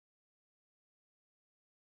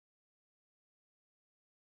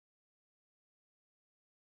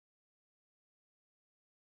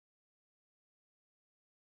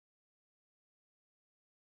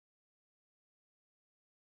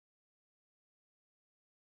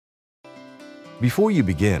Before you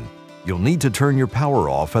begin, you'll need to turn your power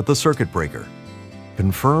off at the circuit breaker.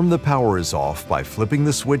 Confirm the power is off by flipping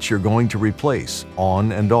the switch you're going to replace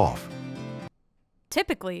on and off.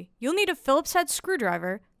 Typically, you'll need a Phillips head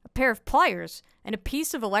screwdriver, a pair of pliers, and a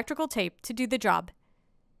piece of electrical tape to do the job.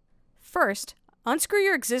 First, unscrew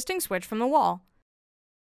your existing switch from the wall.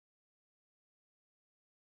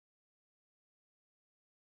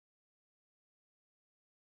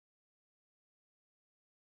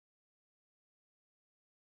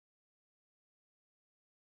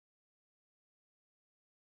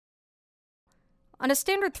 On a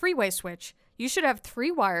standard 3-way switch, you should have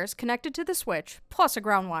 3 wires connected to the switch, plus a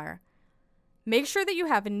ground wire. Make sure that you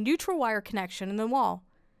have a neutral wire connection in the wall.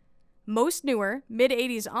 Most newer,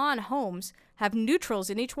 mid-80s on homes have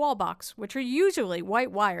neutrals in each wall box, which are usually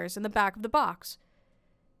white wires in the back of the box.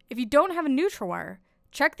 If you don't have a neutral wire,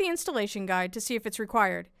 check the installation guide to see if it's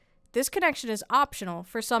required. This connection is optional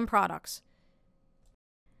for some products.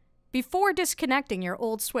 Before disconnecting your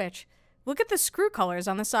old switch, look at the screw colors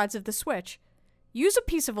on the sides of the switch. Use a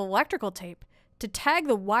piece of electrical tape to tag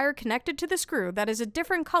the wire connected to the screw that is a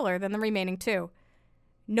different color than the remaining 2.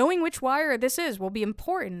 Knowing which wire this is will be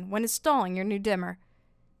important when installing your new dimmer.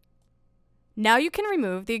 Now you can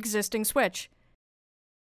remove the existing switch.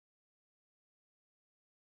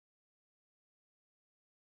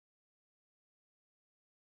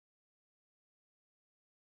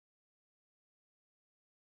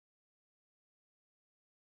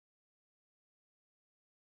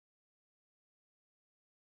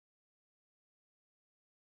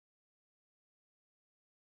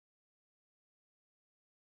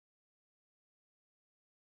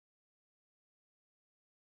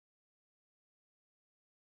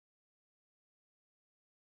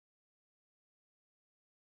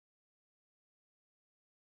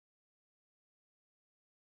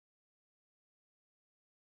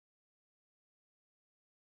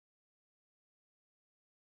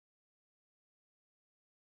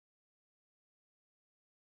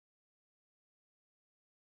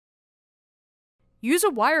 Use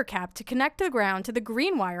a wire cap to connect the ground to the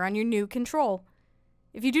green wire on your new control.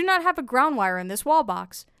 If you do not have a ground wire in this wall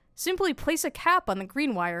box, simply place a cap on the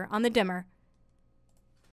green wire on the dimmer.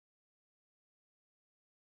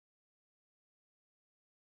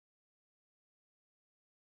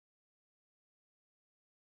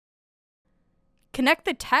 Connect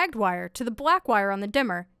the tagged wire to the black wire on the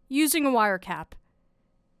dimmer using a wire cap.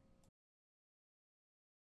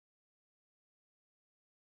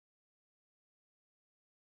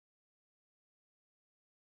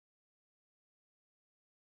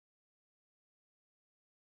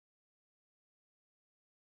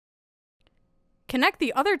 Connect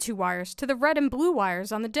the other 2 wires to the red and blue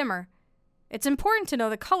wires on the dimmer. It's important to know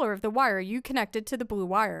the color of the wire you connected to the blue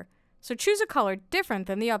wire, so choose a color different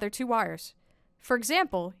than the other 2 wires. For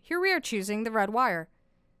example, here we are choosing the red wire.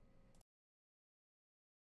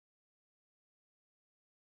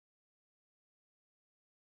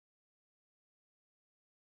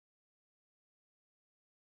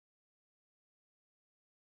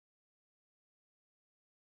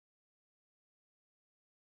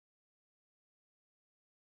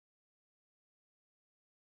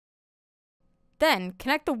 Then,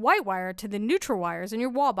 connect the white wire to the neutral wires in your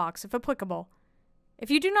wall box if applicable. If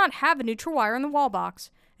you do not have a neutral wire in the wall box,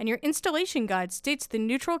 and your installation guide states the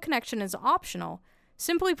neutral connection is optional,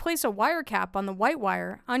 simply place a wire cap on the white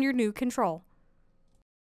wire on your new control.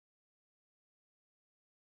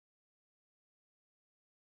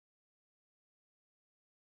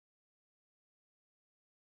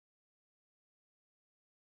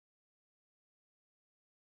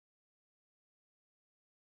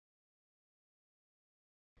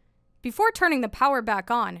 Before turning the power back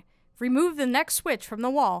on, remove the next switch from the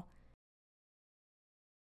wall.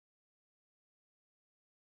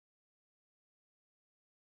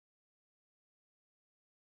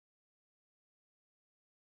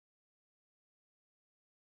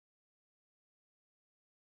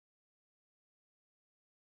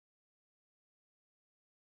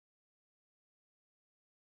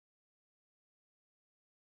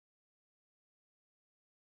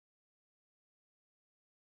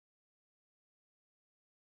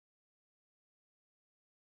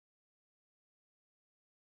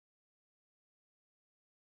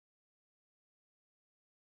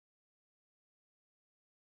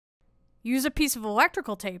 Use a piece of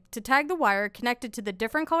electrical tape to tag the wire connected to the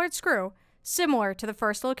different colored screw, similar to the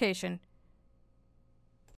first location.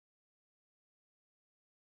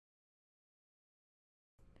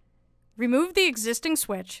 Remove the existing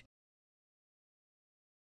switch.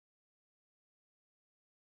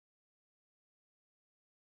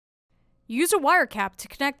 Use a wire cap to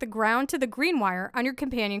connect the ground to the green wire on your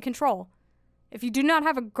companion control. If you do not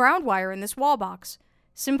have a ground wire in this wall box,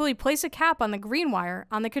 simply place a cap on the green wire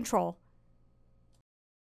on the control.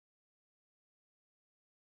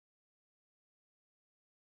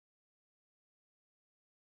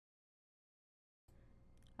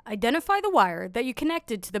 Identify the wire that you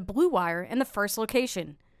connected to the blue wire in the first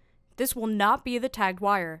location. This will not be the tagged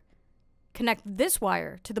wire. Connect this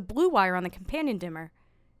wire to the blue wire on the companion dimmer.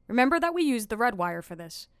 Remember that we used the red wire for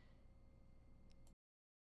this.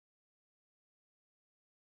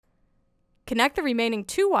 Connect the remaining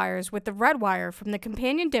 2 wires with the red wire from the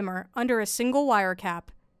companion dimmer under a single wire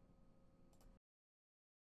cap.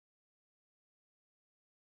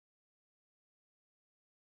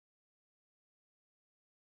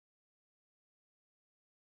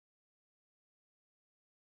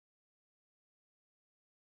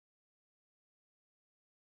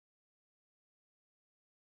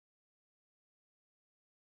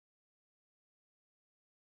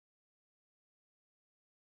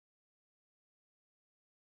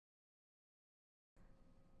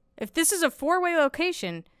 If this is a 4-way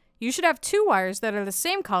location, you should have 2 wires that are the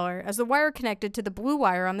same color as the wire connected to the blue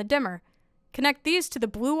wire on the dimmer. Connect these to the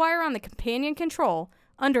blue wire on the companion control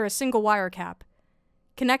under a single wire cap.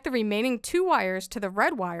 Connect the remaining 2 wires to the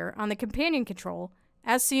red wire on the companion control,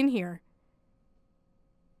 as seen here.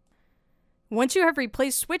 Once you have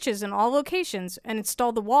replaced switches in all locations and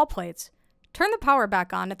installed the wall plates, turn the power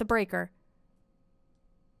back on at the breaker.